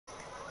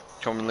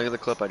Come and look at the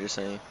clip I just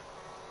sent you.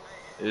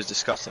 It was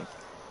disgusting.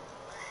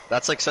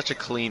 That's like such a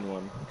clean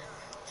one.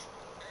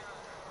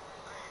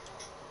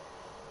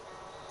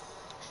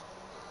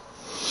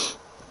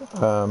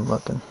 I'm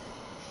looking.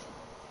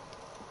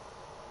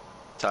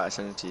 Ty, I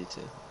sent it to you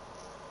too.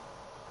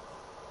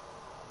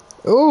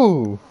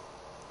 Ooh!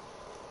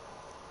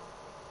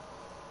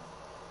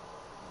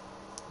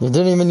 You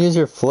didn't even use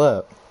your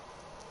flip.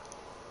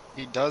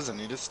 He doesn't.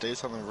 He just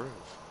stays on the roof.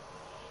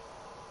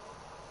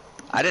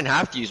 I didn't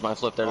have to use my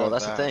flip there though. Oh,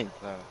 That's the thing.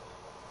 That.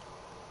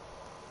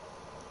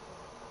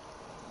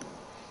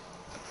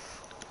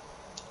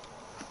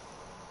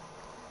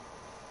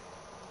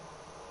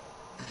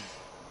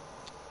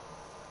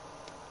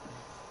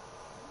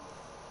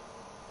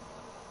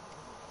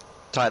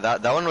 Ty,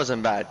 that one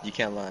wasn't bad. You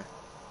can't lie.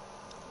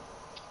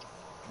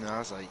 No, I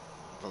was like,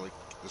 but like,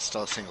 it's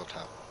still a single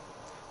tap.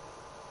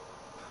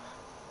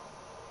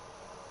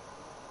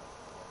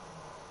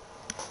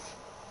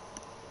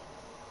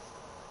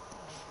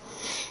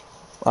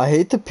 I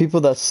hate the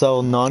people that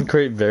sell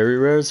non-crate very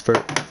rares for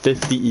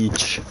 50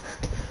 each.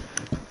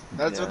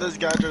 That's what this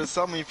guy tried to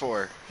sell me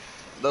for.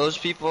 Those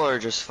people are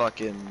just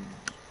fucking.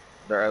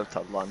 They're out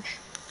to lunch.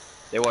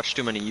 They watch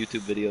too many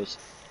YouTube videos.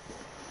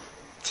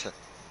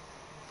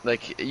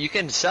 Like, you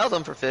can sell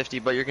them for 50,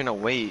 but you're gonna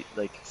wait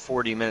like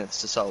 40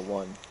 minutes to sell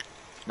one.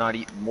 Not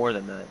more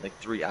than that, like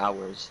 3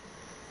 hours.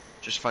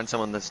 Just find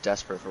someone that's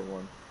desperate for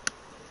one.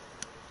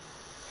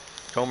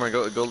 Comer,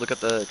 go look at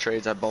the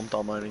trades. I bumped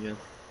all mine again.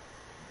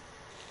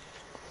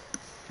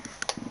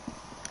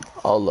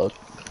 I'll look.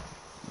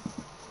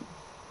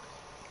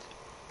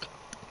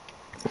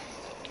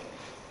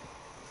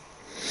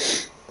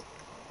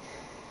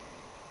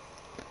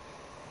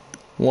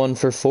 One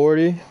for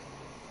 40.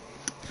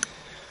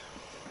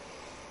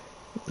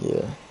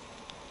 Yeah.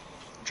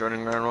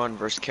 Joining round 1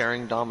 versus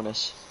carrying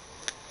Dominus.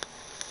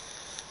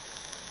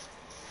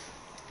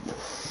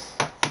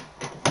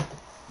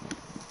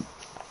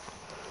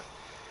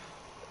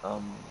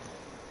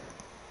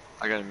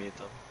 I gotta mute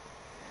them.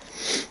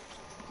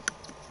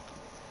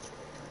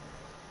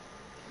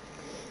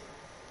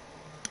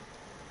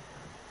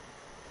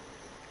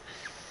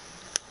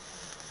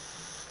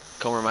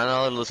 Comer, am I not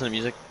allowed to listen to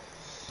music?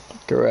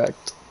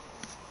 Correct.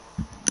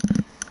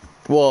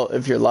 Well,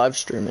 if you're live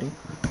streaming.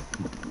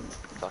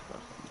 Fuck no.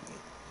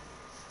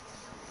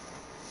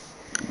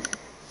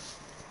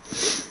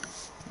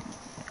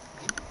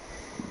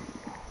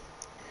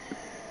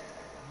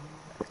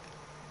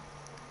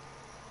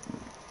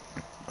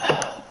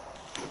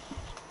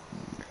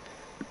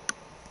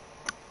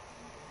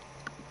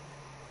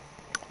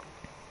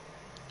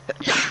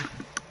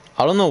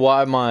 I don't know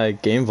why my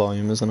game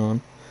volume isn't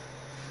on.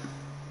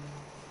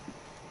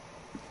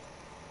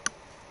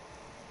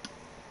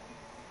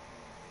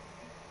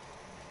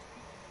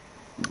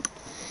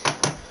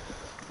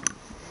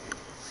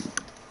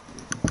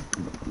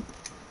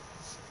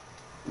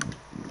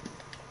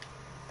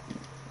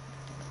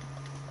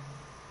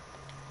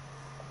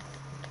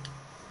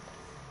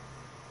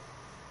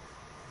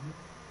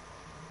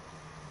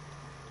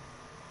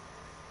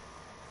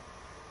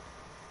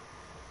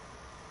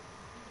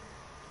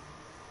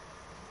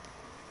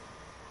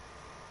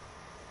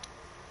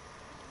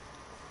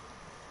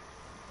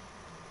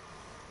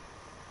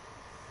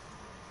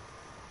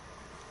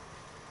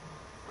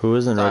 Who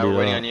isn't ready We're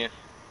waiting to... on you.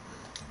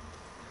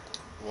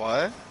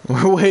 What?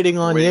 We're waiting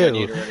on We're waiting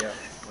you. on you to ready up.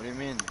 What do you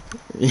mean?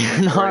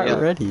 You're not Ready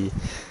up. ready.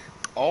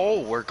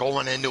 Oh, we're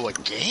going into a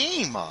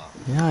game.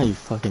 Yeah, you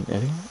fucking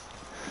idiot.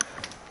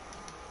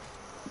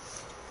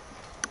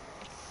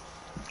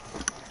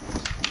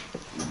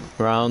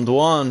 Round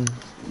 1.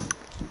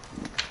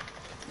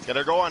 Get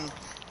her going.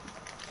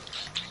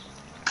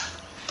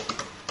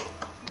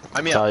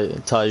 I'm here.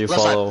 Ty, you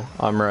Left follow.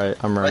 I'm right.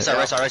 Right side,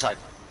 right side, right side.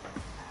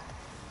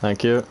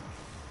 Thank you.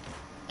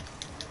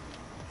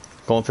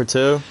 Going for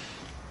 2.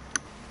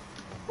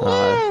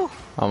 I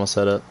almost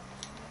hit it.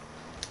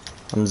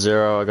 I'm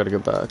 0. I gotta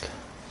get back.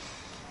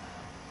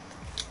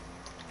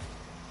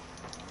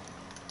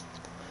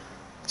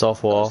 It's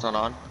off wall. It's not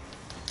on.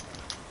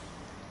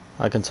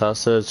 I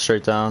contest it.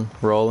 Straight down.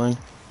 Rolling.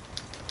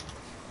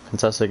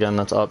 Contest again.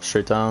 That's up.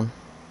 Straight down.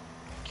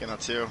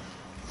 Cannot too.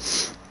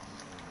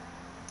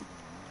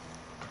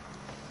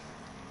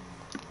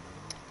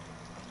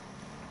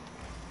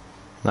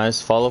 Nice.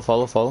 Follow,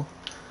 follow, follow.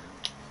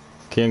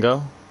 Key and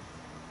go.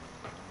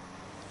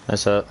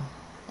 Nice hit.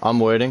 I'm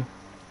waiting.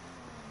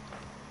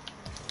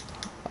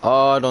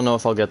 Oh, I don't know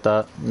if I'll get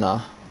that.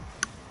 Nah.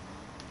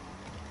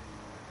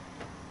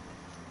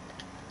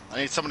 I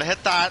need someone to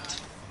hit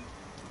that.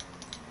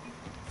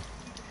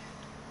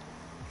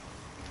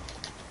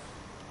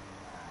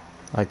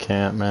 I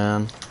can't,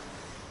 man.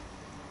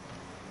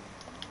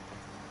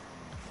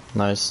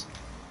 Nice.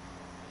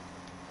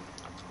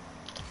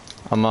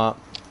 I'm up.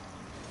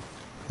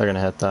 They're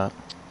gonna hit that.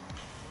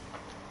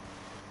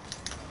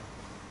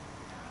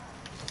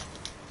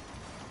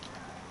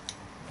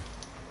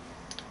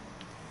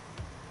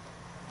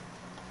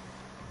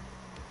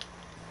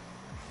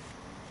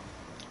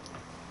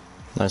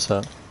 Nice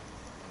hit.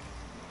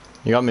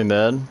 You got me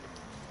mid.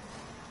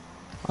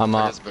 I'm I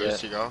up. guess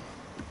boost, Yeah. you go.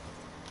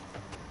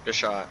 Good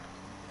shot.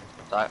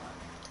 That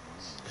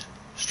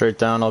Straight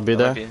down, I'll be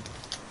might there. be.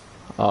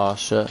 Oh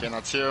shit. Okay,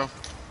 that's you.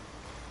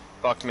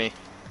 Fuck me.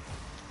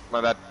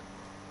 My bad.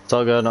 It's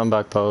all good, I'm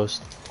back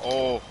post.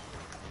 Oh,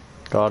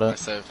 Got nice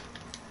it. save.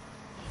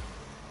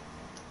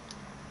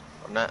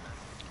 I'm not.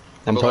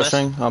 I'm both missed?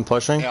 pushing, I'm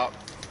pushing. Yep.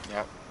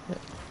 Yep.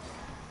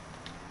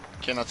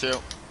 Okay, that's you.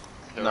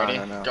 Okay, No, ready?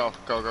 no, no. Go,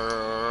 go, go, go,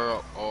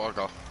 go, go. Oh, I'll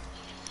go.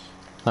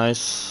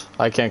 Nice.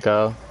 I can't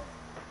go.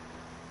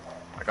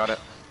 I got it.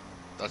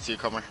 That's you,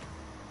 Comer.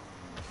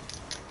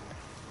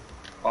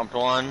 Bumped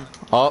one.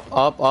 Up.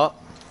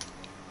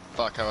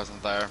 Fuck, I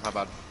wasn't there. My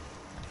bad.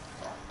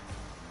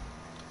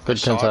 Good Nice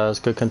shot.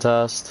 contest, good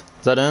contest.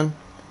 Is that in?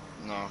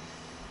 No.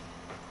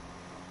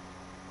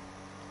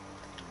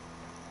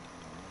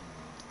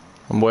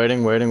 I'm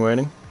waiting.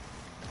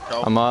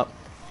 Go. I'm up.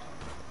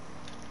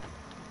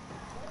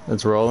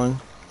 It's rolling.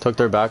 Took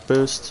their back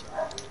boost.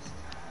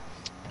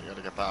 You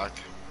gotta get back.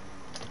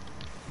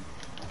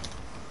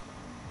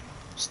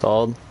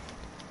 Stalled.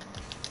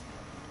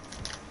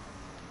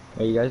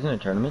 Are you guys in a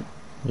tournament?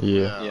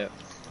 Yeah. Yeah.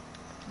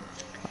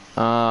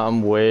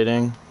 I'm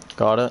waiting.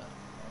 Got it.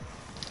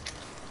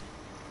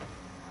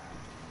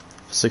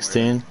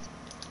 16.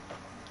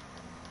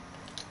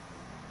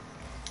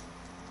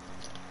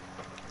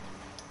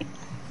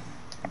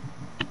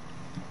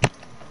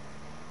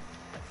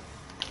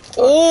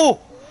 Oh!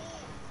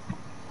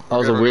 That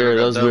was a weird.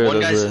 That was The weird. one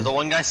That guy's was weird. the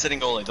one guy's sitting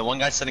goalie. The one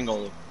guy's sitting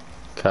goalie.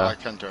 I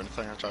Okay. can't do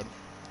anything, I tried.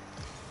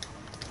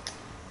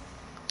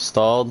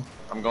 Stalled.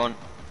 I'm going.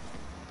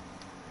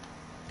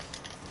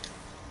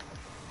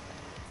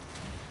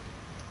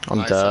 I'm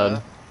Nice,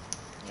 dead.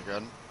 You're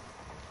good.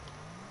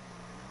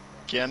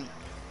 Again.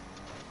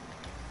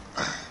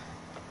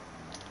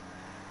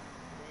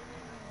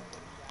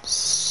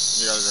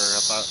 You gotta go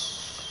get that.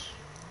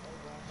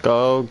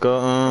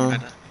 Go.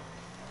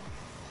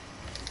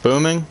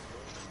 Booming.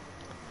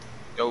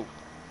 Go.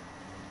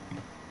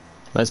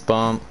 Nice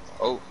bump.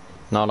 Oh.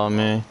 Not on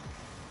me.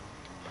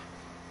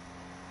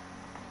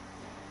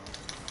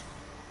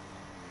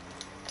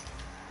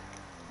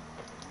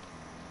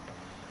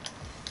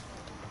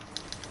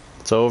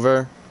 It's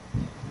over.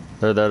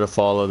 They're there to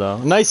follow though.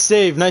 Nice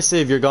save.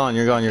 You're gone.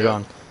 You're Yeah.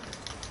 gone.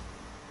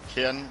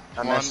 Again.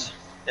 I One. missed.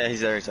 Yeah,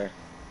 he's there. He's there.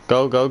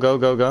 Go.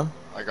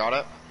 I got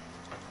it.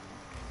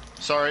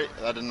 Sorry,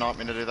 I did not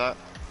mean to do that.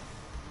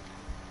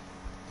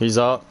 He's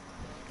up.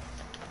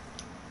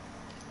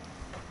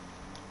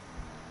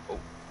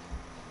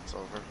 It's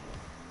over.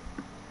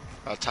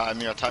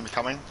 You got time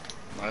coming.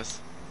 Nice.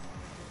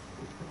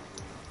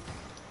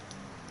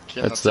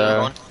 Again, It's that's you. there.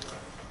 Going.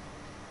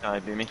 Ah, he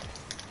beat me.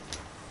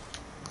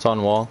 It's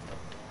on wall.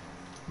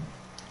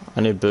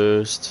 I need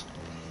boost.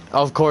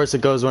 Of course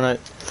it goes when I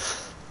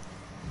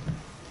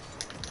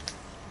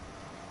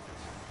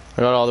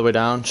got it all the way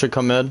down. Should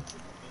come mid.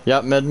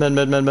 Yep, mid.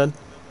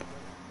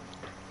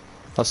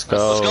 Let's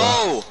go. Let's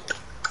go.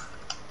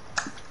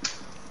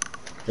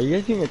 Are you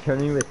guys doing a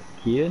tournament with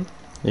Kian?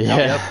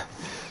 Yeah.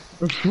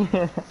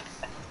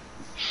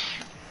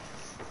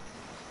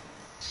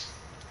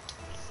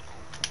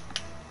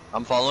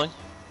 I'm following.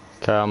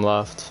 Okay, I'm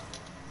left.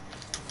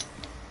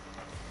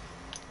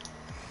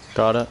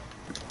 Got it.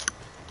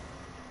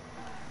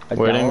 I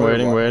Waiting.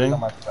 downloaded it on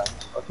my friend's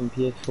fucking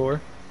PS4,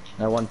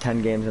 and I won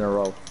 10 games in a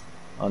row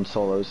on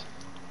solos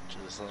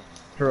Jesus.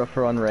 for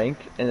unranked,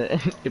 and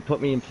it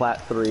put me in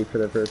Plat 3 for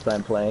the first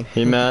time playing.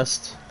 He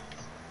missed.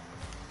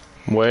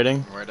 I'm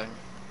waiting. I'm waiting.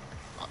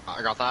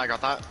 I got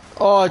that.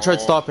 Oh, I tried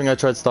Oh. stopping. You're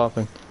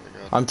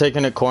good. I'm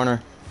taking it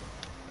corner.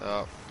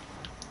 Yep.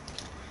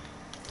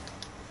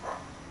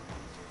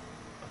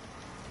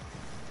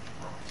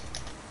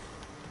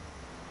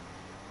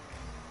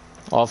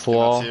 Off Okay,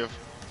 wall. that's you.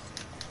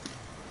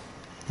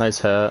 Nice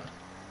hit.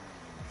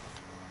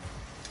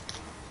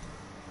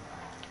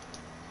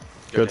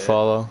 Good hit.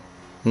 follow.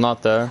 I'm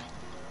not there.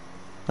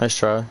 Nice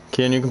try.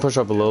 Kian, you can push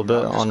up a little bit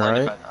I'm just on playing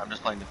right. defense. I'm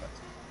just playing defense.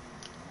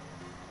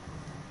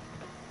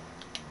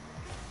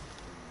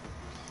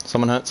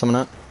 Someone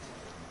hit.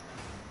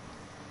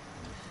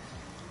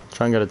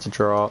 Try and get it to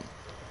drop.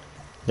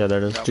 Yeah, there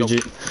it is. Yep.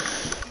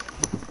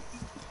 GG.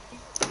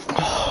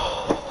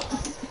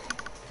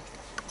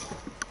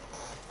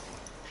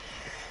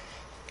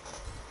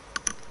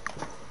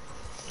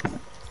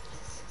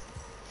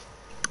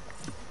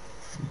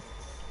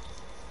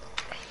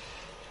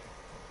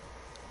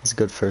 It's a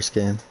good first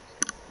game.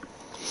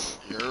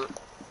 You're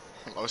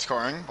low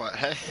scoring, but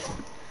hey.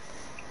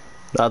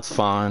 That's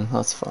fine.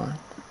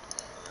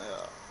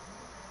 Yeah.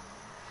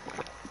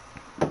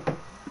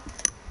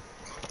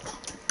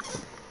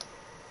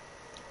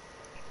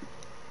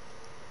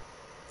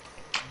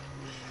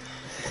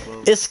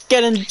 It's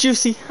getting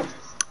juicy.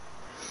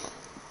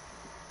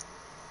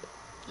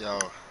 Yo,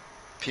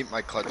 peep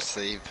my clutch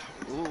save.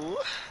 Ooh.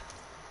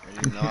 I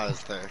didn't know I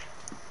was there.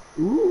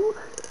 Ooh.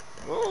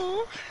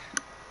 Ooh.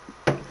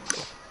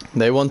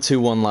 They won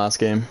 2-1 last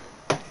game.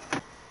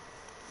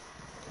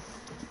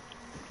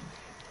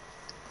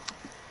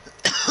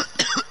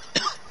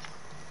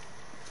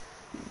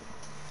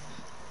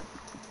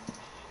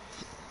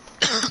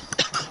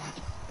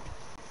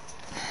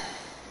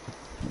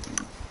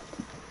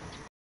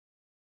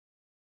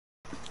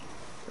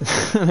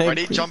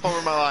 Ready? Jump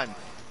over my line.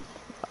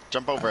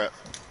 Jump over it.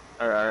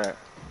 Alright.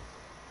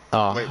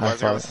 Oh, Wait, I why is it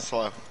thought. so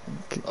slow?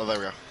 Oh, there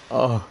we go.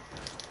 Oh.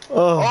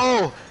 Oh.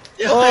 Oh!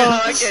 Yeah,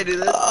 Oh. I can't do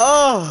this.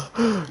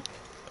 Oh.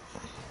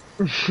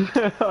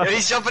 Yeah,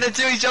 he's jumping it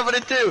too, he's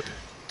jumping it too!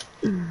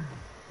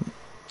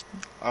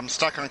 I'm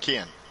stuck on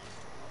Kian.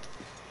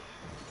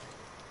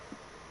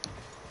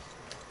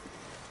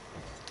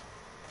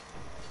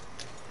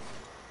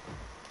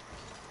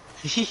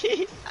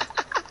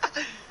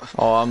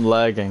 Oh, I'm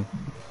lagging.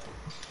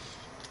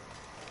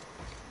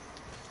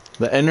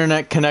 The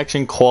internet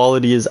connection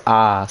quality is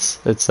ass,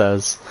 it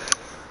says.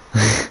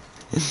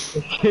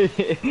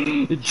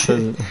 It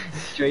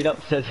straight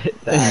up says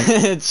it's that.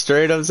 It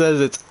straight up says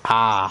it's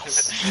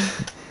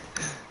ass.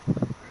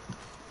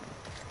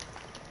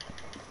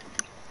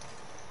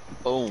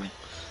 Boom.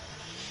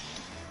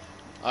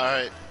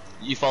 Alright.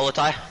 You follow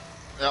Ty?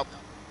 Yep.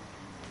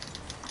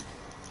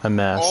 I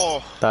missed.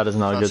 Oh, That is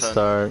not a good that's it.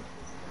 start.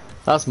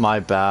 That's my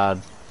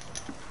bad.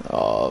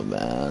 Oh,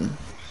 man.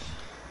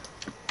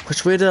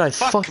 Which way did I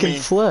Fuck fucking me.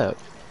 flip?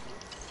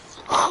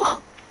 I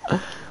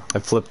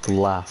flipped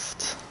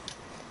left.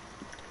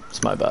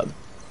 It's my bad.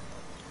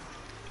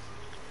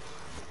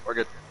 We're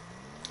good.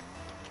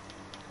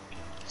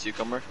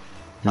 Cucumber?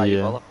 Ty, you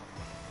Yeah. follow?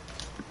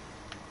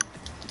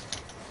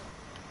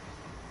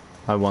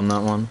 I won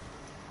that one.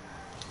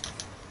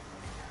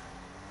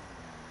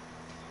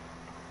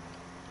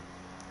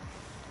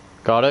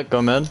 Got it,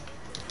 go mid.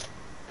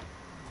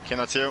 Kian,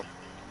 that's you.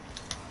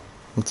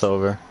 It's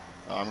over.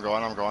 Oh, I'm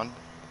going.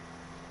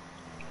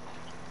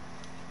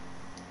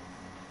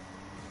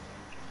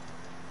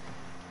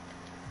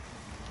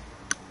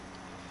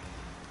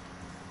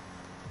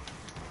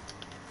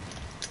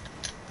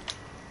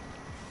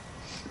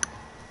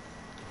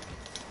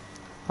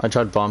 I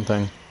tried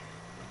bumping.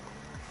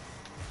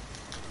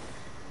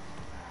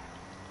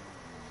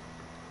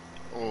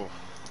 Oh.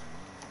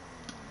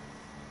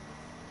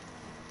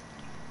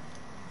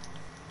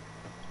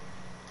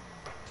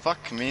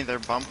 Fuck me, they're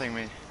bumping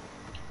me.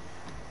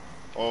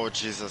 Oh,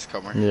 Jesus,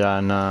 Comer. Yeah,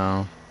 I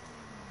know.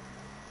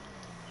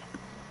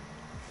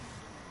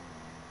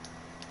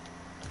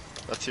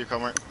 That's you,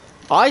 Comer.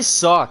 I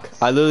suck.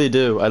 I literally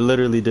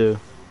do.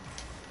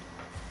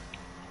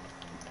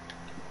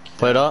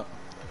 Play it up.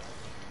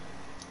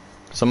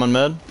 Someone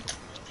mid.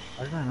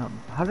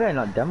 How did I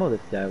not demo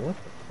this guy? What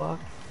the fuck?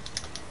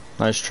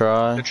 Nice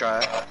try. Good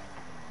try.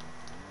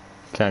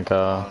 Can't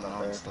Oh, go.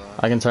 no, it's that.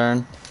 I can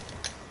turn.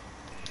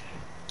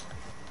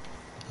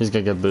 He's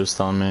gonna get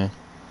boost on me.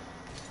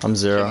 I'm Kian,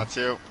 zero. that's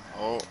you.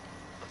 Oh.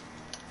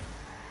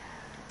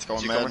 It's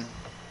going You mid. coming?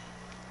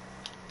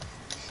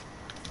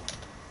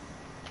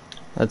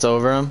 It's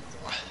over him.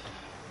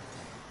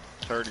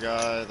 Third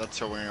guy, that's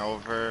going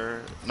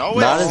over. No,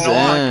 That it's is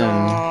not. in.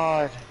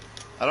 God.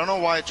 I don't know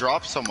why it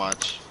dropped so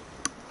much.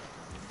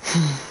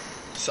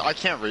 So I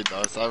can't read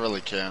those. I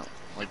really can't.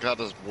 Like that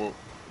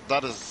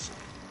is.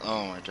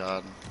 Oh my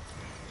god.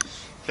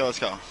 Okay, let's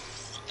go.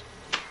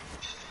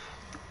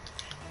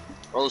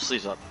 Roll the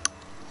sleeves up.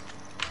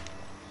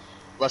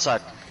 Left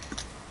side.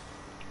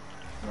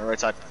 Or right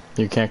side.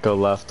 You can't go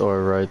left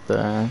or right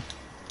there.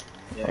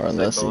 Yeah, Or 'cause they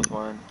unless both you-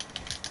 won.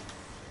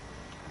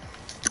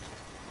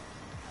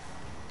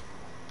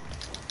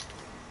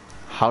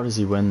 How does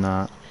he win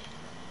that?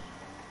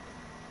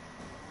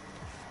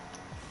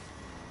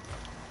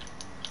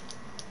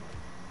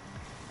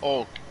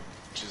 Oh,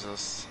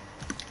 Jesus.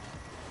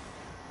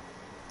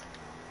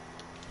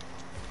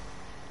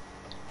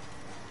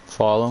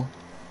 Follow.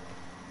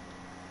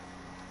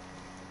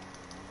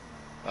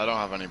 I don't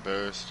have any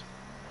boost.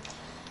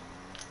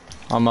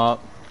 I'm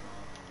up.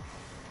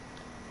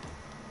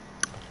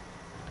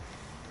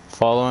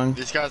 Following.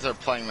 These guys are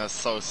playing this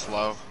so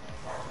slow.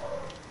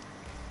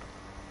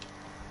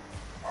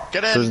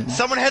 Get in! There's-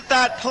 Someone hit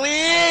that,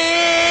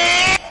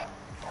 please!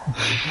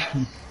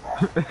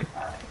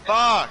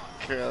 Fuck!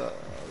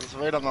 Let's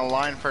wait on the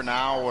line for an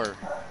hour.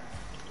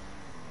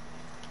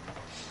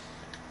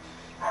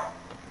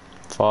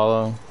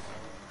 Follow.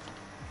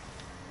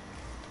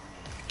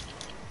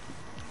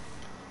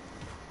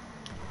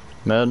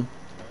 Mid.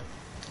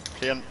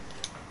 Kian,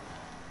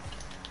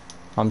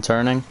 I'm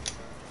turning.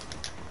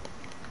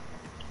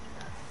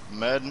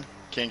 mid,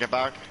 can't get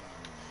back.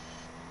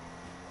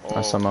 I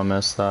Oh, somehow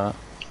missed that.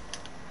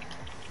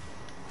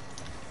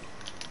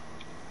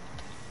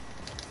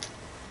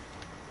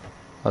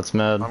 That's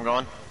mid. I'm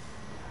going.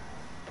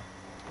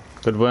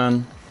 Good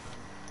win.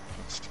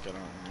 let's get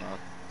on.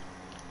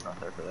 Not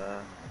there for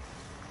that.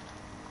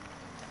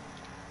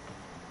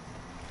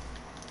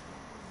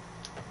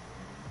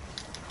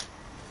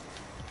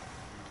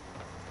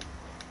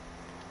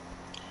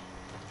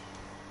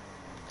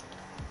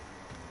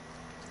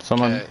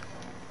 Someone. Okay,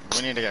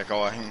 we need to get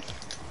going.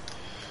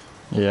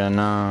 Yeah,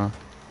 no.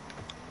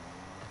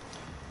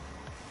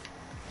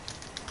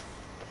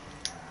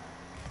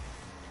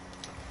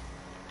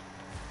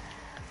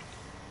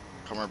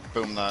 Come here,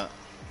 boom that.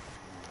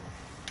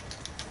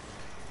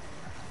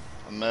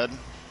 A mid.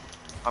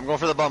 I'm going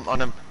for the bump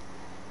on him.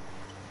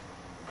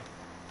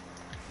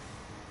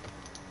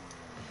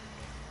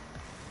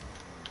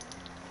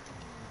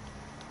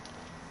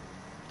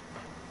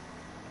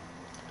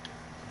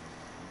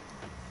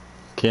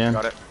 Kian.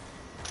 Got it.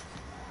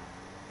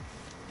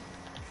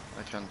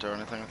 I can't do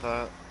anything with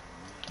that.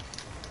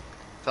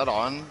 Is that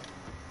on?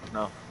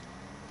 No.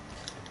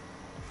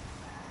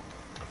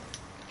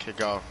 Okay,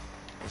 go.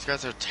 These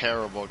guys are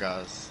terrible,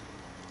 guys.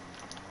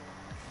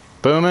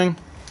 Booming.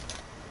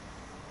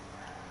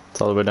 It's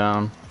all the way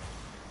down.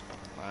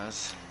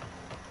 Nice.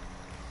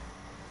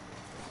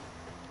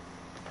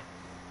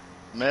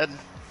 Mid.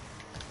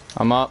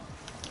 I'm up.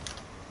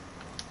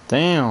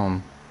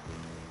 Damn.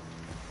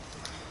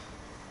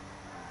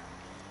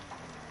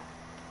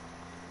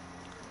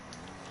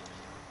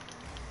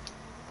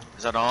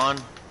 Is that on?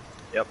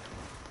 Yep.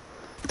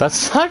 That's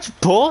such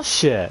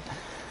bullshit.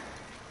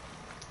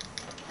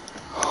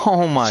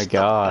 Oh my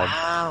god.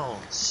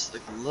 Bounce.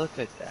 Like, look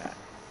at that.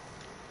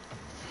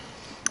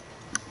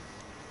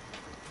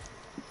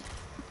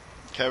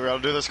 Okay, we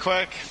gotta do this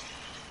quick.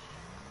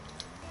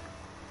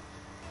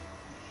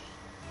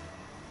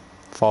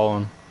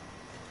 Fallen.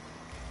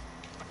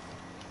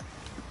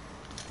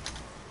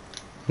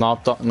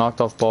 Knocked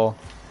off ball.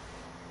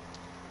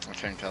 I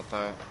can't cut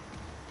that.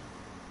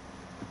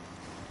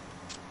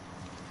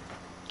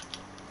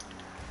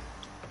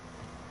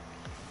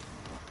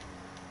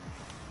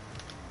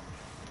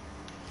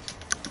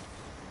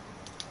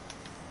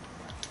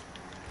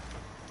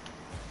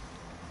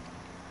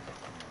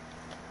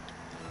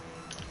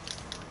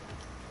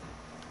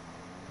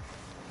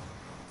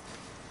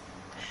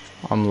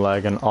 I'm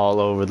lagging all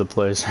over the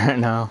place right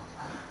now.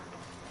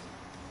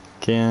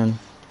 Kian.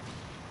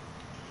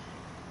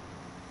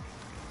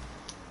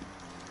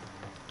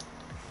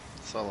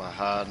 That's all I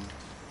had.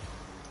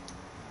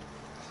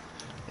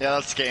 Yeah,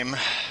 that's game.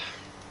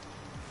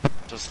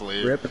 Just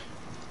leave. Rip.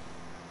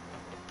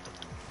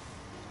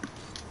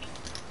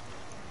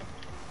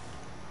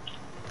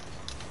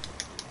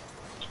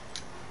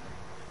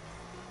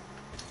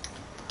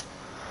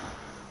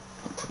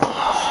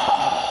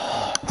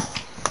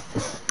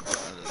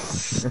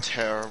 That is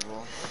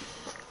terrible.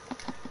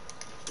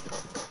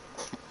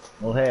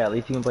 Well, hey, at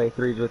least you can play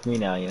threes with me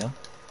now, you know?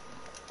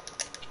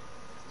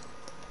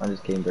 I'm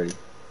just kidding, Birdie.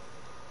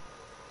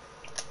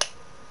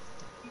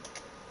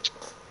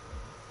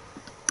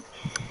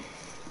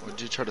 What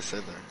did you try to say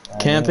there?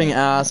 Camping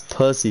ass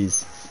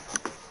pussies.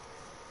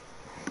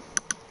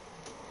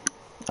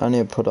 I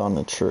need to put on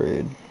a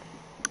trade.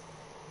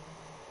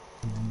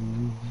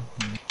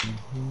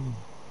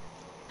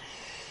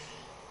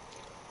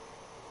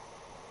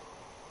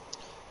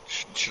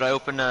 Should I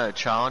open a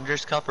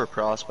Challengers Cup or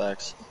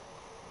Prospects?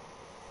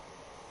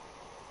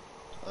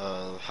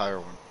 Higher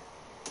one.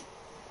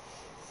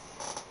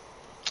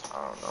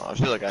 I don't know. I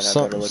feel like I'd have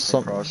Some- better luck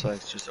some- than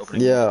Prospects. Just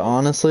opening. Yeah,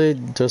 honestly,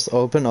 just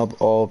open up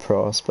all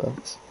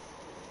prospects.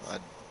 I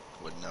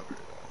would never do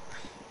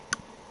that.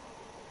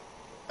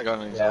 I got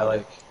an exotic. Yeah,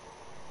 like-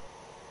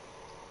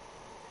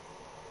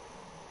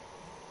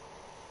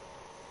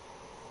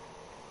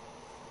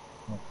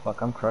 Oh,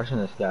 fuck, I'm crushing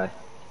this guy.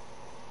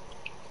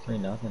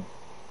 3-0.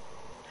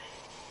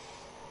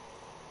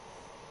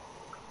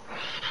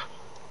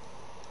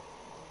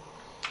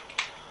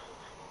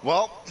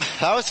 Well,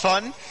 that was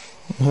fun.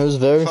 It was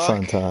very Fuck.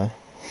 fun, Ty.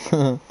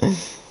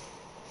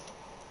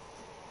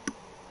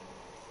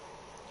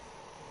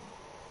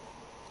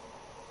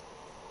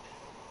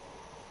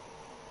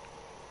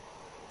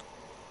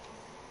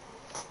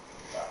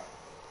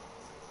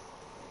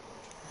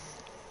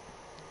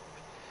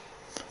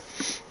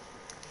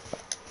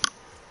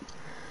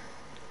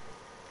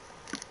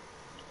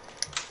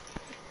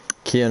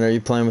 Kian, are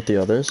you playing with the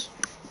others?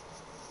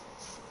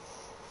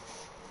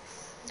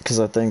 Because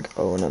I think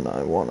Owen and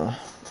I wanna,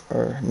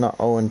 or not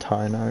Owen,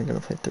 Ty and I are gonna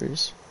play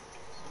threes.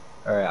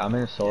 Alright, I'm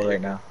in a soul right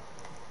now.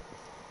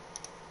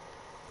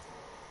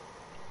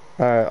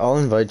 Alright, I'll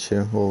invite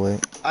you. We'll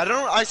wait.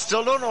 I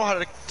still don't know how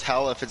to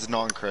tell if it's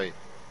non-crate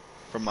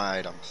from my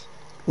items.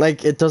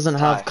 Like, it doesn't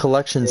have Ty.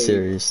 collection Hey.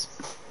 series.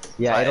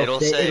 Yeah, Ty, it'll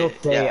say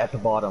yeah. at the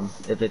bottom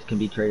if it can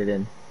be traded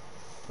in.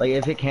 Like,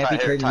 if it can't Ty, be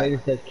here, traded Ty. in,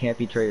 it says can't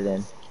be traded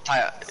in.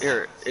 Ty,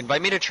 here,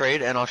 invite me to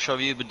trade, and I'll show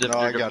you the No,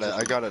 I got it. differences.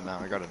 I got it now.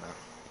 I got it now.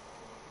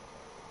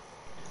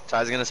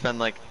 Ty's gonna spend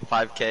like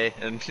 5K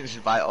and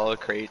just buy all the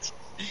crates.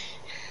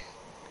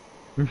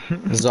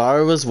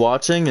 Zara was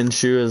watching and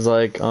she was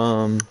like,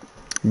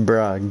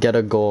 bruh, get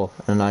a goal.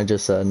 And I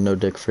just said, no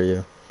dick for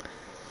you.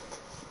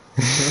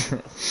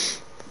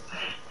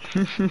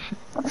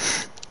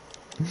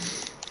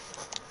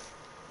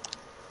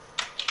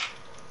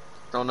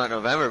 Oh, not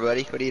November,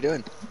 buddy. What are you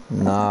doing?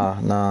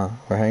 Nah.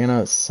 We're hanging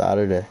out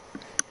Saturday.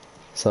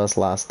 So that's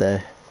last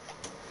day.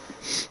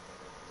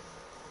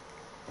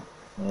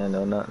 Yeah,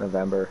 no, not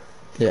November.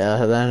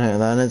 Yeah,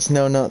 then it's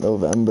not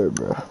November,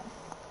 bro.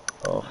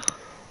 Oh.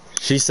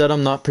 She said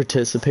I'm not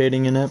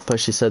participating in it, but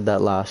she said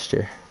that last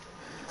year.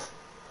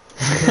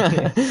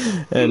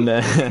 And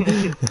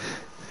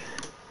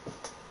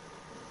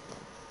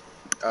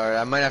Alright,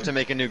 I might have to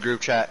make a new group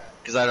chat,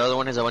 because that other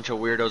one has a bunch of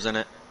weirdos in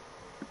it.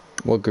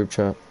 what group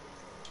chat?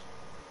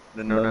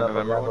 The No, not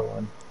November November one.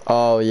 one.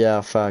 Oh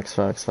yeah, facts.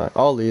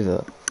 I'll leave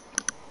it.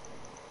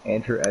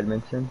 Andrew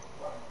Edmondson.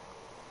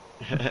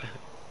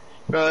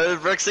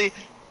 Brooksy,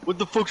 What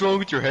the fuck's wrong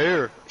with your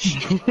hair?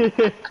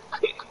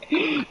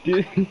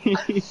 Dude,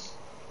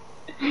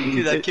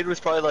 Dude, that kid was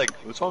probably like,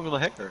 what's wrong with my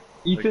hair?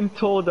 Ethan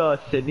told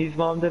Sydney's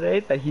mom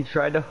today that he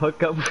tried to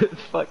hook up with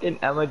fucking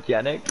Emma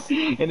Jennings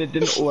and it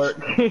didn't work.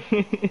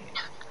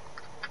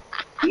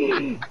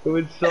 It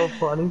was so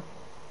funny.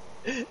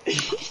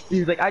 He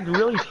was like, I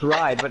really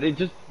tried, but it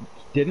just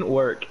didn't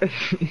work.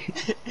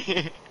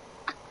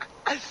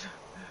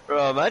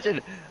 Bro,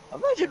 imagine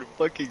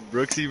fucking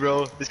Brooksy,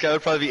 bro. This guy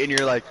would probably be in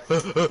here like,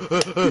 bro,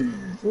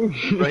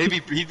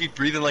 he'd be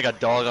breathing like a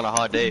dog on a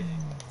hot day.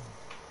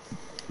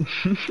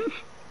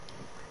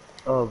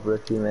 Oh,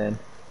 Brooksy, man.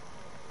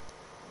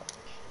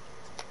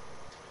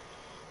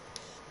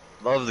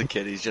 Love the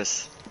kid, he's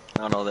just,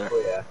 I don't know there.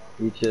 Oh yeah,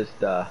 he's just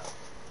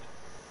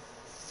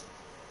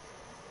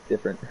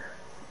different.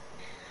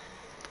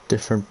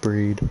 Different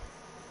breed.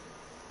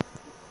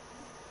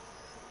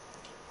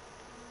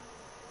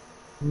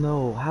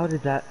 No, how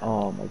did that?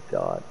 Oh my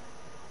god.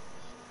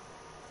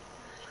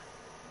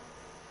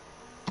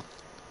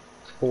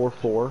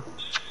 4-4.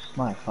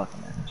 My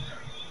fucking ass.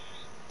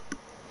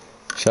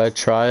 Should I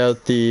try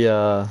out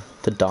the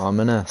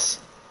Dominus?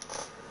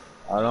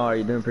 I don't know. Are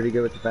you doing pretty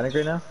good with the Fennec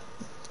right now?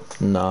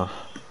 Nah.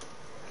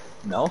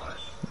 No.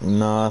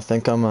 No, I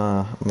think I'm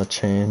a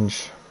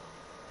change.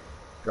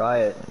 Try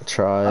it.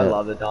 Try I it.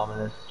 love the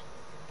Dominus.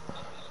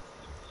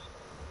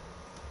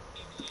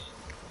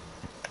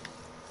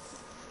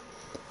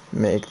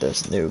 Make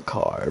this new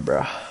car,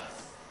 bruh.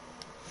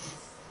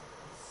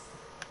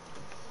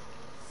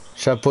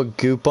 Should I put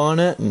goop on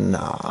it?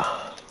 Nah.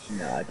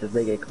 Nah, just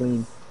make it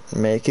clean.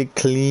 Make it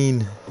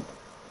clean.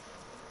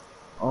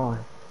 Oh,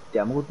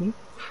 demoed me?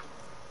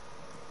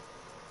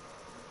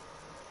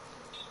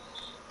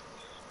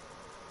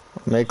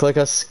 Make like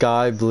a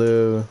sky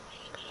blue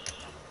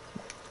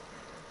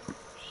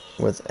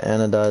with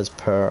anodized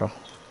pearl.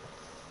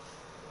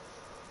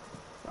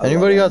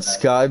 Anybody got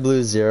sky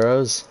blue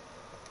zeros?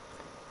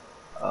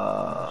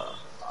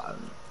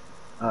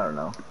 I don't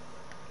know.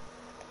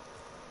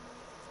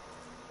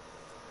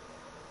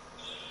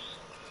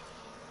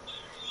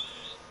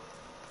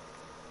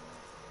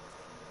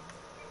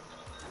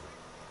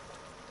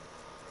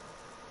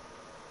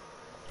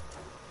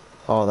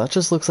 Oh, that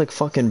just looks like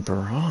fucking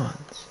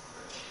bronze.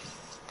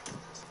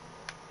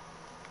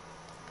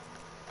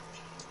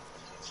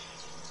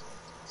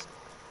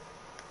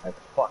 I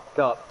fucked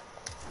up.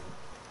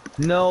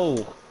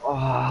 No!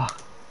 Ah.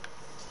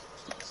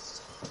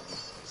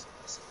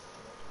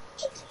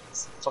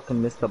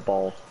 Fucking missed the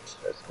ball.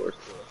 That scores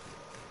two.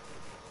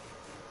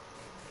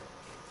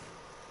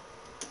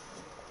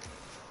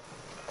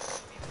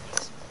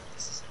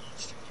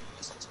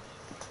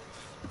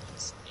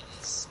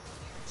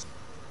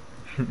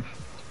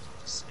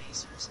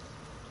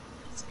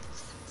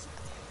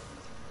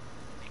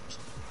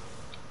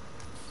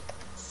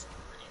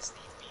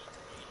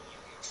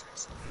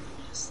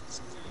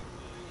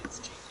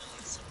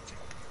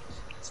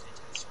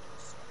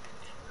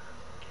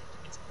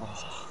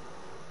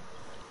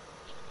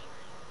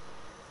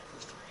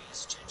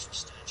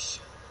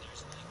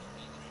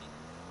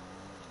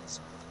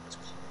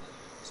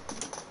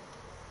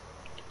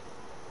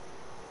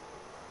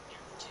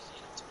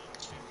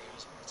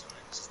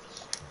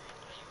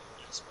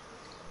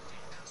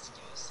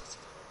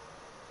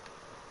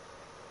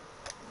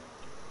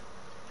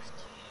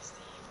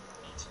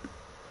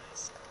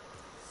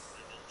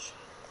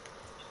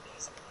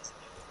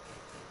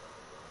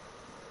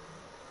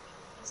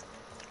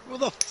 Who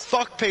the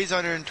fuck pays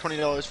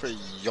 $120 for a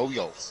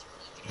yo-yo?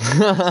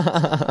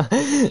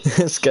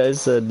 This guy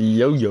said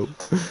yo-yo.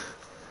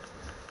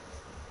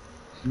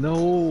 No!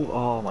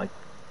 Oh my.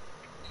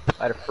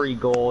 I had a free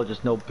goal,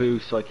 just no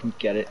boost, so I couldn't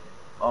get it.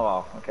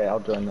 Oh, okay, I'll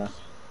join that.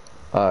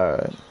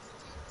 Alright.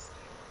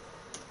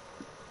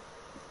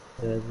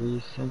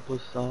 Every simple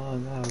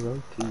song I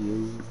wrote to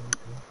you.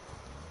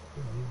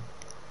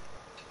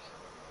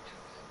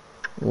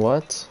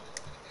 What?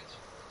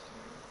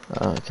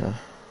 Okay.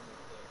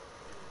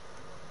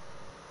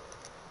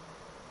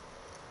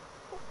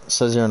 It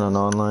says you're in an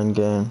online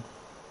game.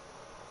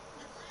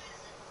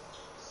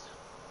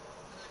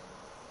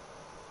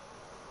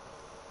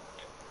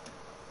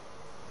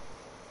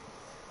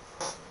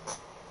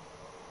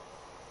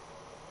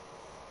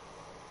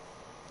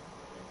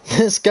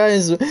 This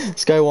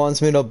guy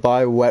wants me to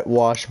buy wet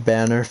wash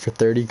banner for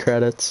 30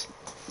 credits.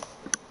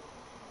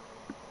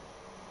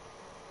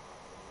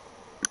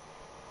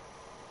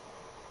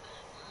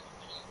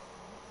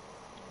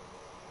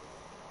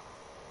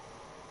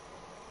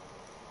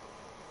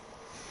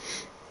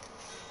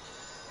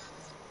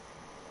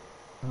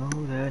 Oh,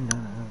 that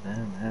none of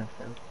them have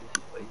felt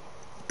this way.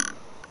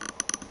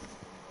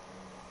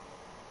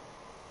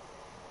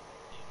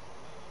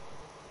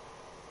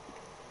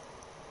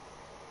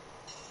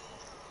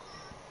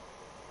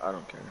 I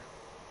don't care.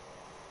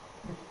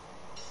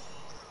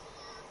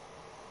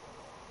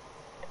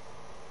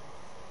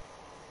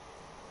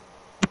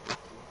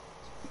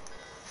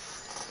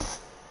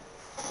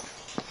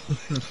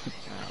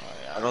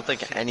 I don't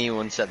think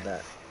anyone said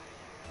that.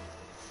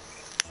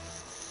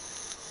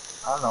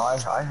 I don't know.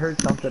 I heard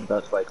something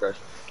about Spike Rush.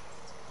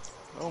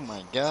 Oh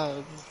my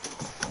god.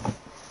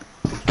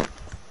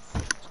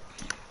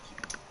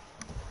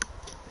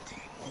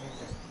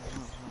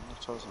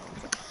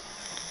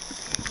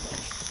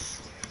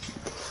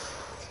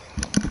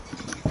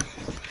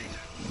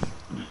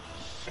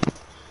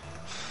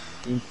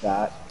 Team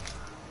Fat.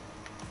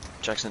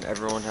 Jackson,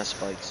 everyone has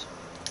spikes.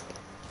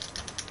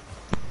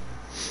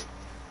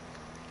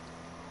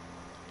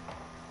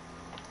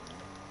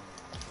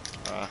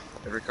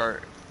 Every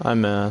car. I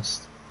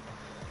missed.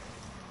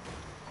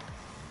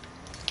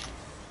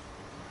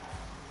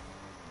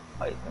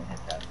 Oh, he's gonna hit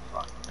that.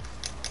 Fuck.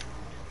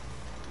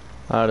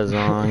 That is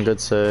on. Good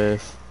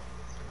save.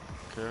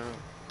 Okay.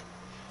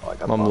 Oh, I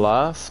got I'm bumped.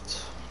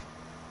 left.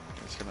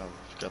 He's gonna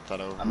get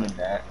that over. I'm in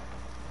that.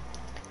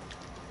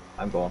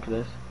 I'm going for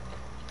this.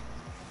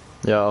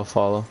 Yeah, I'll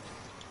follow.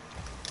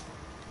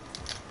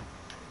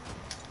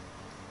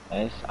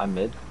 Nice. I'm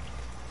mid.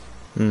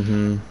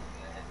 Mm-hmm. Hit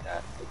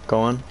that.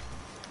 Going.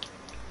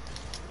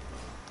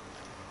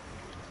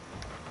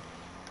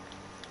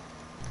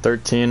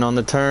 $13 on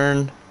the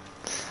turn.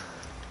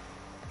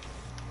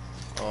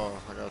 Oh,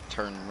 I got a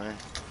turn me.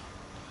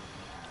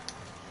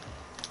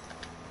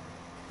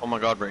 Oh my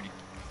god, Brady.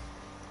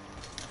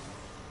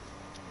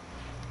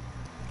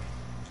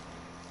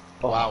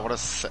 Oh, Wow, what a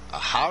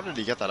how did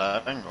he get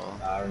that angle?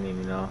 I don't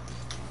even know.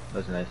 That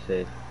was a nice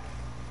save.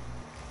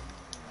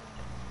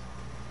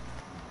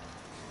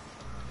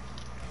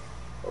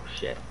 Oh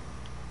shit.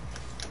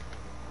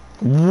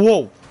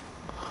 Whoa!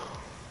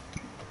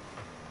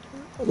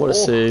 What a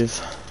Oh.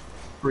 save.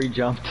 Free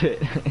jumped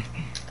it.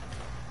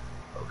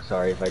 Oh,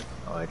 sorry if I.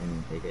 Oh, I didn't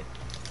even take it.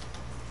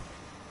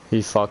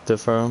 He fucked it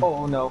for him.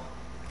 Oh no.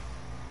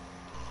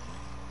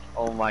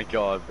 Oh my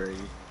god, Brady.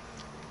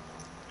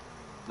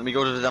 Let me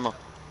go to the demo.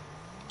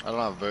 I don't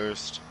have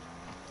boost.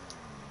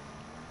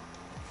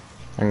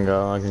 I can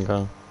go, I can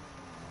go.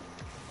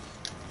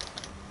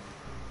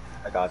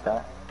 I got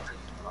that.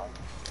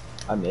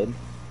 I'm mid.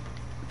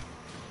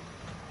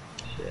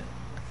 Shit.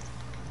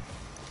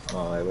 I'm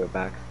on my way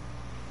back.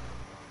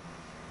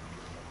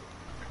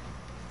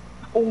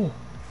 Oh!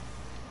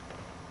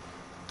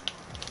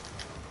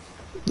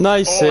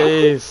 Nice Oh.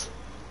 save.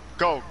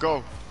 Go,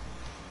 go.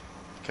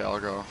 Okay, I'll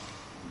go.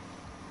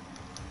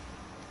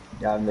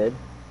 Yeah, I'm mid.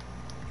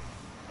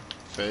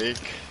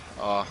 Fake.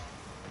 Oh,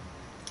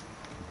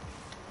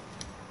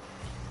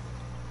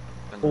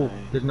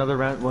 there's another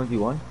round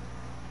 1v1.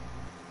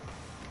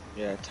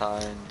 Yeah, tie.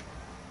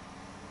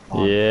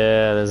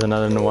 Yeah, there's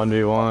another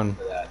 1v1.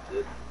 For that,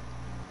 dude.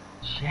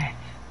 Shit.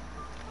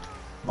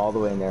 I'm all the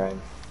way in there.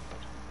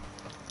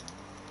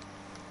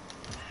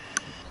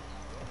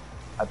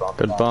 I bumped.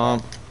 Good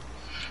bump.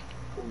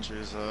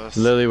 Jesus.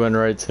 Lily went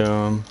right to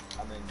him.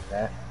 I'm into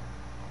that.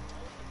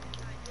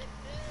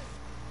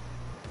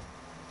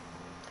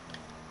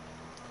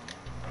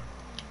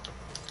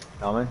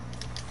 Coming.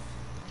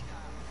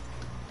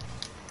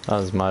 That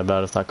was my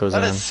bad if that goes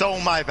That in. is so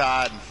my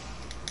bad.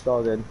 It's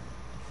all good.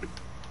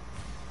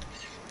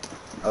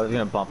 I was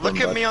gonna bump Look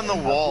him, at but me on the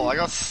wall. I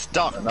got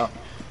stuck. No.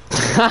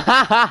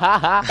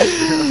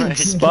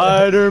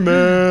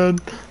 Spider-Man.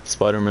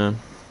 Spider-Man.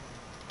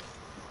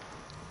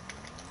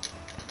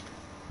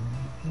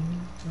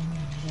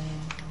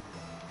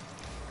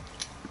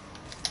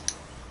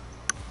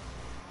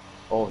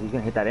 Oh, he's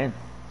gonna hit that in.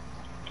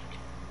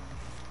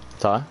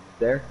 Ty?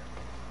 There.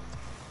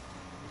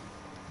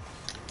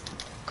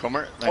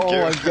 Comer, thank Oh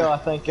you. my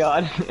god, thank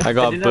god. I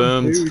got didn't have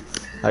boomed. boots.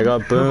 I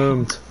got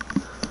boomed.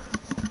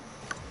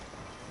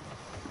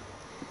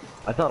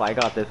 I thought I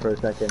got this for a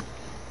second.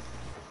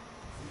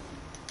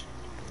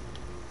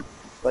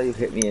 Thought you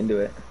hit me into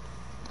it.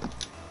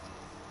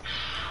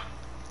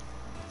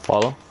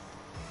 Follow?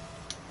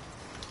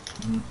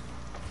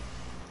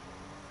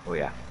 Oh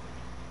yeah.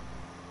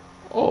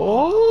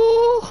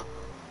 Oh!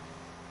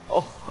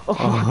 Oh,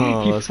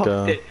 Oh, you let's fucked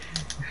go. it.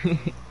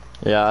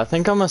 Yeah, I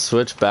think I'm gonna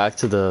switch back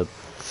to the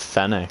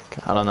Fennec.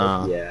 I don't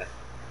know. Yeah.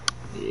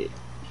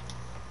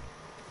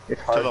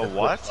 It's hard To the flip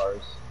what?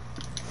 cars.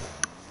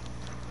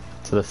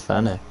 To the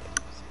Fennec.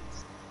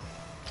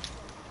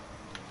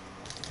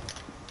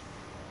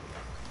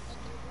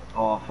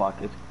 Oh fuck,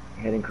 it's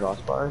hitting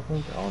crossbar I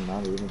think? Oh,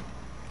 not even.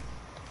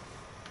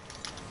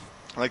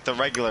 Like the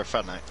regular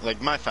Fennec.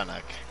 Like my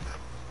Fennec.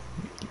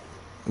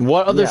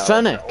 What other Yeah,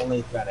 Fennec? like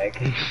only Fennec.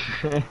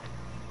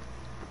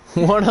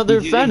 What other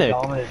He's using Fennec?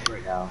 Dominant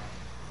right now.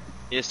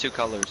 He has 2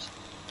 colors.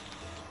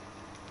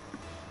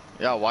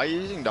 Yeah, why are you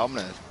using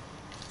Dominant?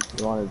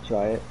 You wanted to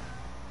try it?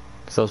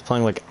 Because I was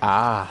playing like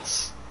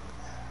ass.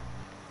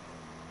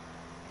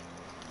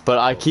 But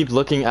I keep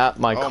looking at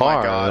my Oh my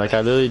car. God. Like,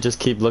 I literally just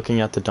keep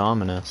looking at the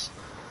Dominus.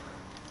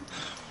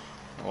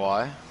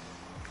 Why?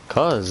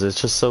 Cause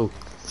it's just so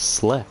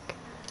slick.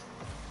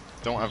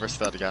 Don't ever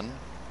say that again.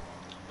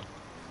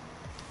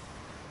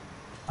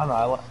 I don't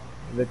know,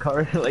 the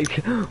car, like,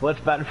 what's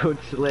bad about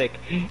slick?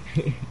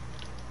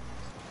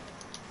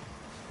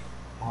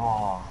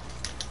 Oh,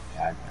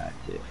 yeah, I got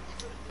you.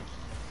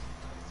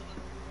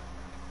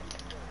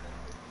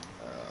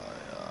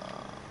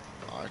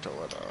 I don't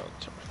want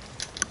to.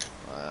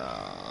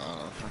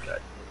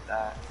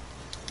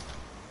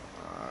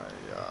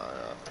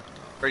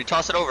 Ready,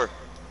 toss it over.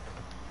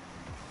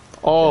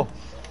 Oh.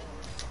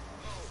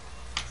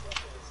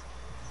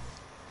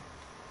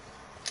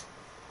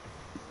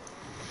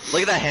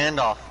 Look at that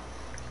handoff.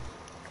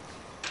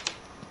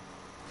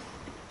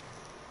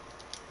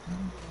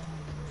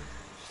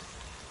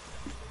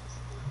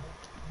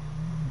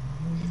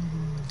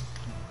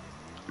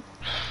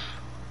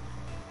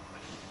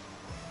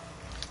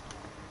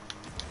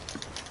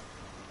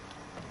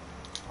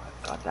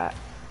 Got that.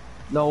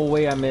 No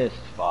way I missed.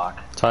 Fuck.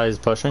 Ty is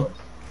pushing.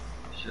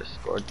 Should have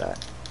scored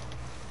that.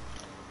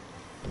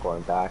 I'm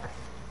going back.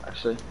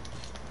 Actually.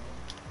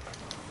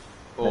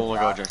 Oh my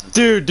god, Jackson.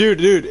 Dude.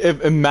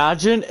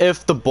 Imagine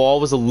if the ball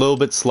was a little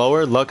bit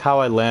slower. Look how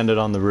I landed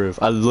on the roof.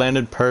 I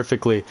landed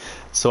perfectly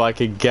so I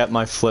could get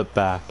my flip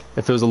back.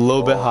 If it was a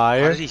little bit How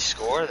higher. did he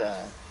score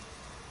that?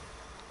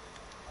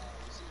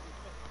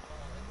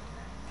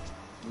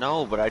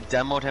 No, but I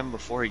demoed him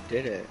before he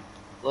did it.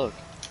 Look.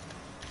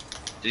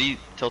 Did he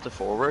tilt it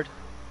forward?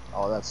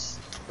 Oh, that's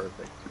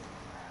perfect.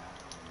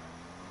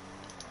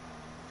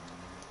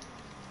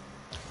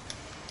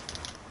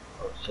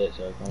 Oh shit,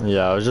 sorry.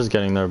 Yeah, I was just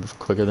getting there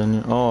quicker than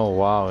you. Oh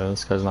wow,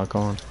 this guy's not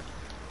going.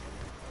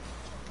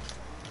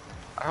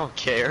 I don't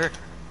care.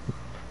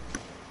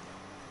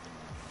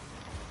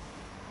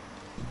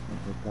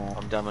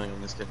 I'm demoing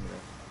on this kid.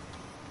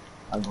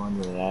 I'm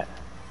going to that.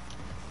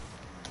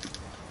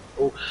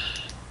 Oh,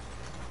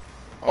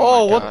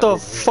 Oh, my what God. the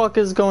fuck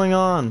is going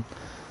on?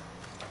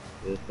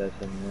 this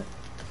that's in it.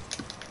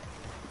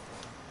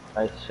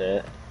 Nice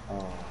shit.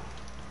 Oh,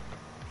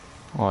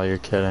 Oh, you're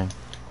kidding.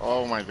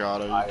 Oh my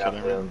god, are I you got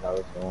kidding me? feelings I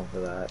was going for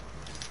that.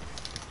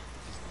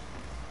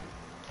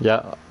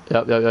 Yeah,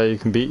 yeah, you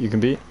can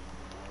beat.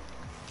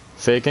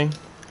 Faking.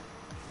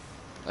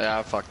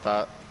 Yeah, fuck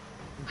that.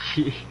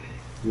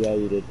 Yeah,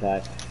 you did,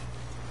 Pat.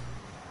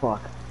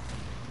 Fuck.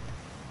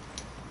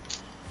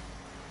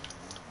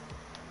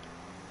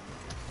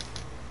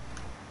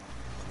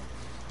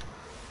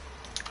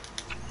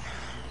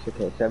 It's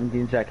okay,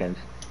 17 seconds.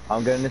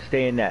 I'm gonna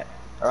stay in net.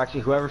 Or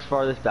actually, whoever's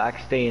farthest back,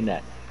 stay in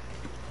net.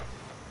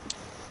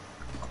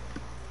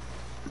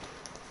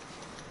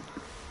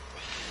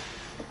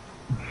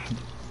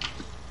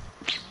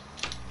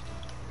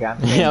 Yeah, I'm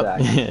staying Yep,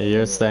 back.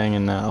 you're staying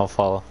in that. I'll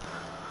follow.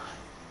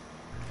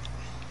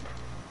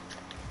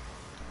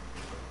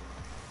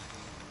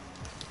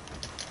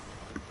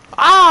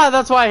 Ah,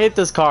 that's why I hate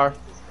this car.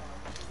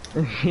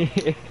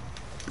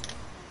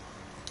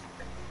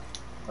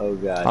 Oh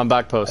god. I'm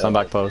back post. I'm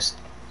back post.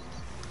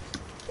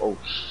 Oh,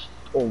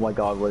 oh my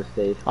god, what a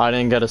save. I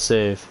didn't get a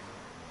save.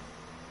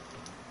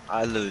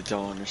 I literally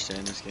don't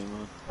understand this game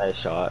mode. Nice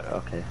shot,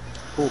 okay.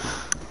 Ooh.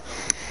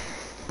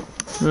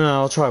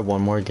 No, I'll try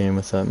one more game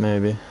with that,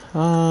 maybe.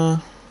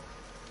 Gotta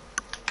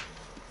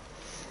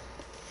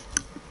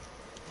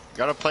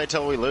play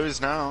till we lose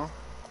now.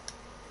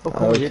 Oh,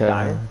 cool, you're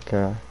dying.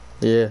 Okay.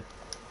 Yeah.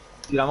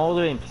 Dude, I'm all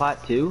the way in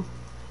Plat 2.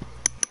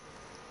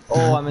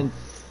 Oh, I'm in.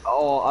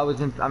 Oh,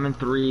 I'm in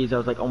threes. I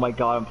was like, oh my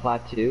god, I'm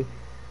Plat 2.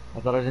 I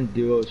thought I was in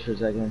duos for a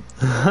second.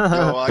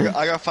 Yo,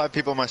 I got 5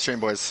 people on my stream,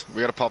 boys. We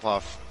gotta pop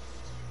off.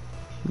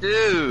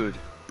 Dude!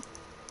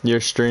 You're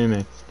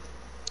streaming.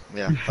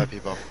 Yeah, 5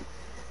 people.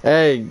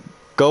 Hey,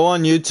 go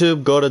on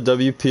YouTube, go to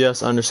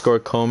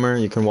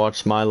WPS_Comer. You can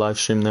watch my live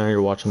stream there.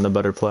 You're watching the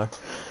better player.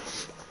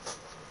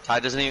 Ty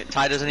doesn't even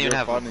You're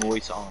have funny. a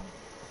voice on.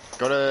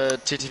 Go to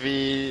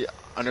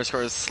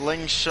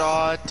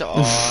TTV_slingshot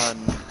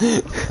on.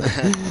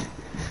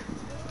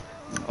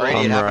 Brady,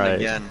 I'm it happened right.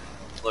 again.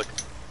 Look.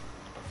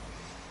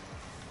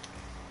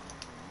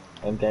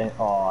 Okay.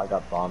 Oh, I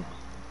got bombed.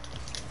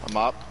 I'm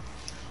up.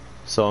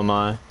 So am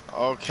I.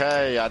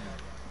 Okay, I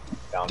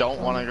don't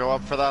want to go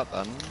up for that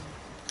then.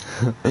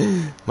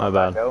 My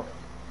bad. Go.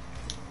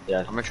 Yeah.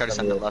 I'm gonna try to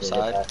send it left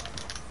side.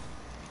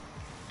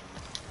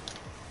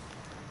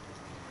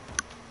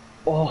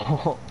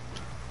 Oh.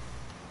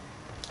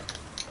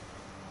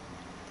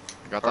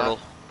 Got Turtle.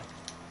 that?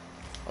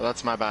 Oh,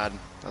 that's my bad.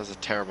 That was a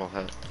terrible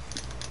hit.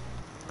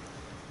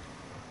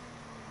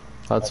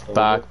 That's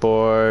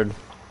backboard.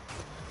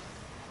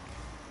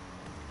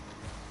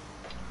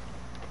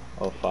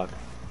 Oh fuck.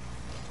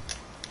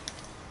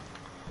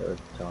 There's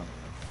John.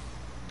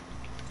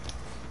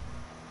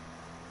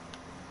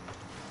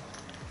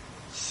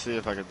 See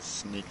if I can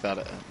sneak that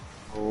in.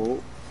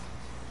 Oh.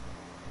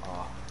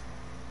 Oh.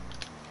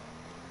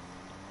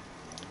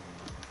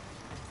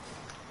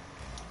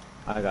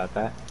 I got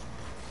that.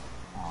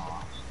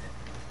 Oh,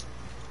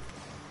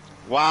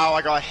 Wow,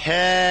 I got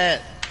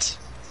hit!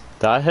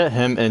 Did I hit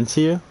him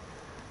into you?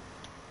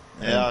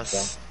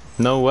 Yes.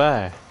 No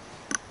way.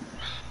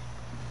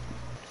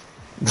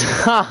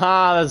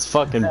 Haha, that's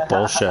fucking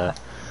bullshit.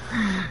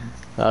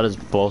 That is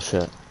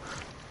bullshit.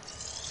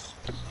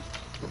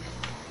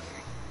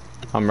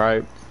 I'm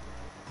right.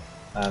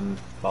 I'm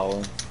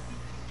following.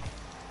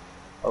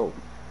 Oh,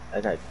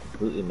 that guy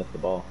completely missed the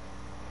ball.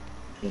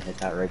 He hit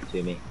that right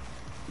to me.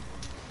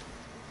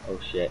 Oh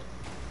shit.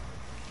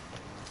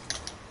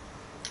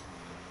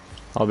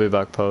 I'll be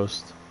back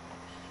post.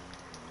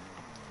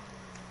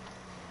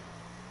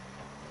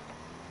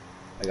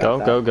 I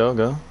got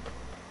Go.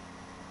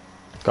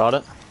 Got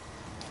it?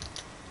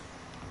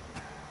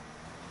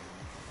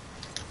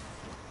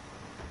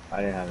 I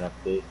didn't have enough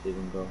space to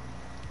even go.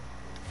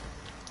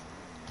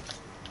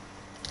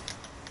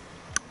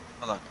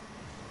 Hold on.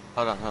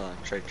 Hold on, hold on.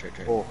 Trade.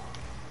 Oh,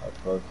 that was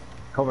close.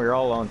 Comer, you're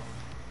all alone.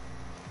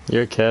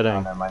 You're Oh,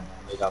 kidding. never mind.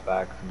 We got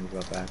back. We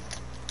got back.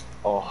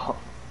 Oh.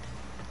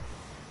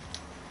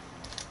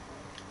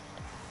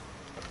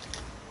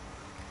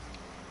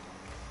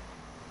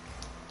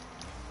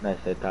 Nice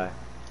hit, Ty.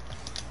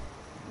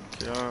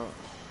 Yeah.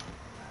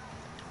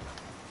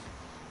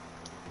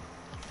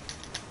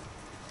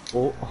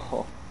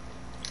 Oh.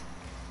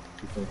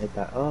 You can hit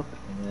that up,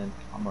 and then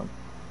I'm on.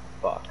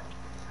 Fuck.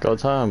 Go,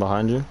 Ty, I'm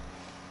behind you.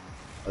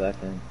 Oh,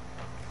 that's in.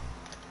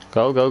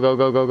 Go. Got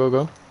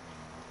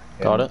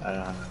it? I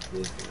don't have enough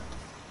space.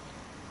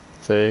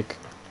 Fake.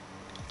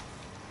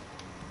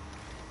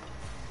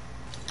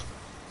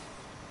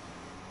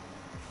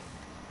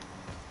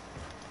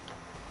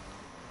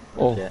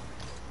 Oh. Shit.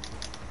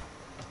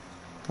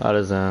 That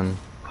is in.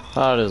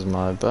 That is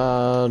my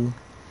bad.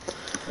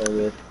 So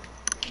good.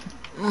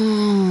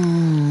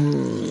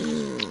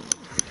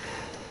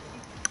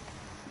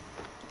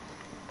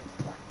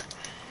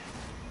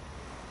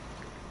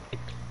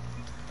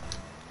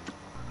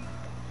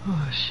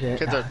 Oh shit.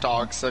 Kids are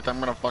toxic. I'm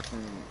gonna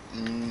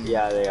fucking.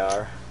 Yeah, they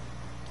are.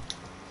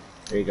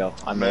 There you go.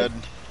 I'm Mid.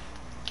 mid.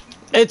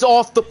 It's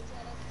off the.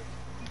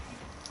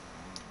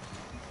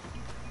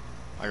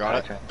 I got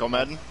it. Okay. Go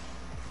mid.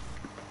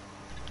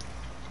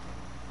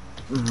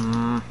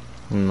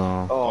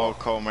 No. Oh,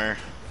 Comer.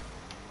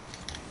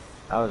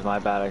 That was my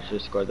bad. I should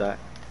have scored that.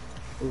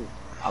 Ooh.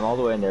 I'm all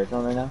the way in their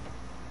zone right now.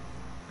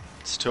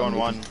 It's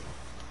 2-on-1.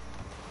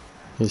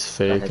 He's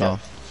fake. Okay.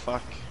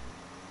 Fuck.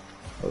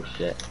 Oh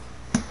shit.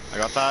 I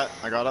got that.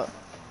 I got it.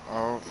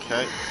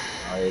 Okay.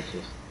 Oh, it's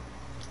just.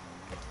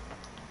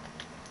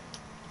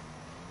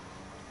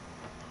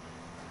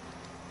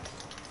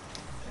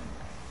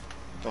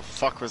 The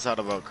fuck was that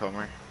about,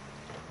 Comer?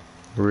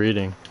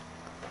 Reading.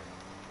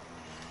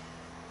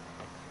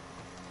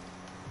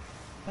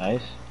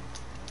 Nice.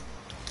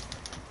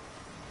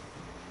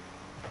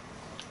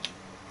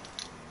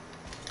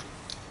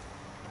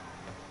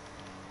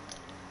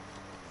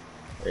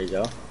 There you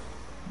go.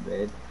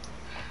 Mid.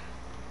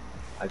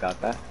 I got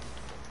that.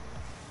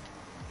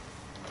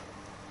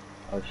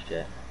 Oh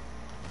shit.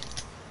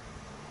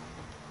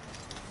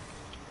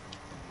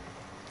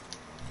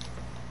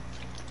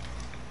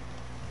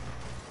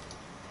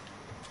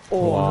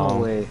 Oh Wow. no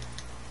way.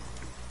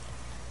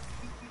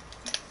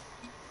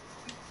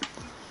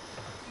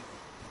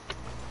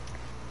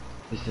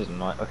 This isn't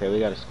my. Okay, we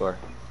gotta score.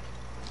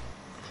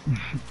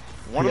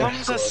 One Yeah, of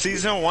them's a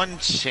season 1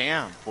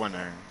 champ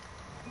winner.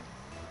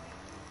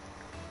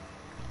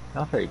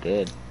 Not very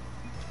good.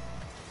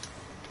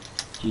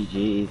 GG,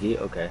 easy.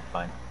 Okay,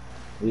 fine.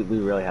 We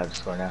really have to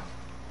score now.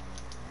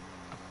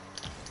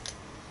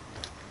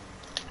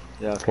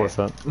 Yeah, okay.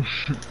 Forfeit.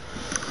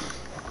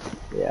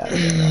 Yeah.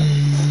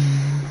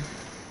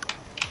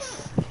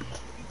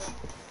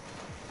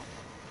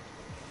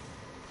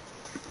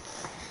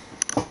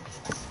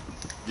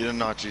 You did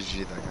not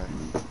GG that guy.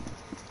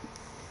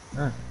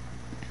 Huh.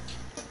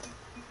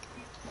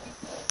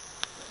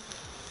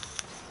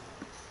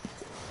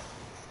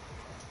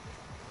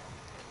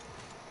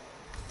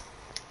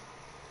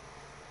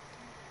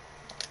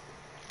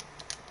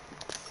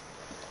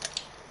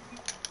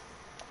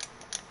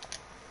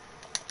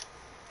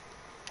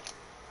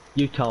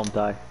 You tell him,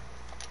 Ty.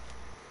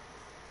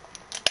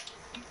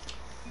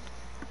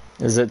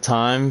 Is it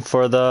time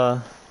for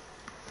the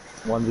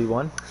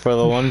 1v1?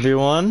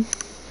 1v1?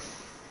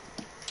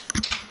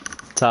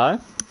 Ty?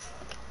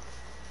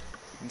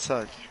 One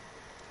sec.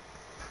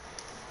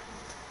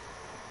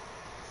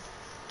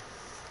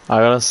 I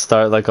gotta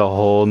start like a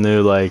whole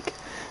new I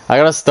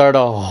gotta start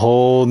a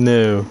whole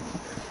new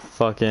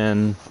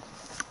fucking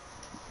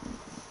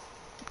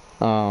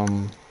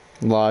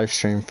live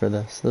stream for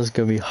this. This is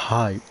gonna be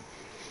hype.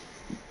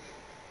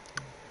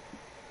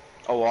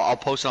 Oh well, I'll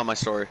post it on my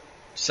story.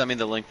 Send me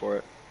the link for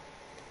it.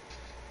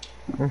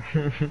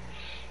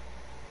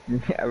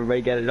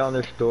 Everybody get it on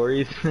their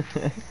stories.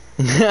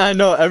 I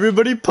know,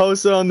 everybody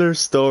post it on their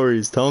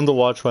stories. Tell them to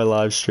watch my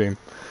live stream.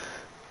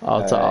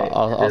 I'll Alright.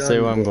 I'll Is it say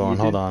on where I'm going.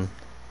 YouTube? Hold on.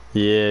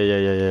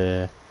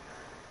 Yeah.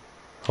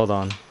 Hold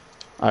on.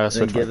 I gotta And then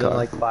switch my give them car.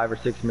 like 5 or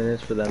 6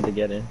 minutes for them to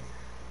get in.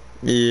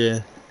 Yeah.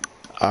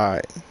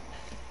 Alright.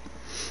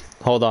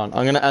 Hold on.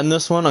 I'm gonna end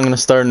this one. I'm gonna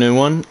start a new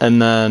one,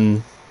 and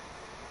then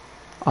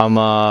I'll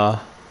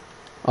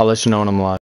let you know when I'm live.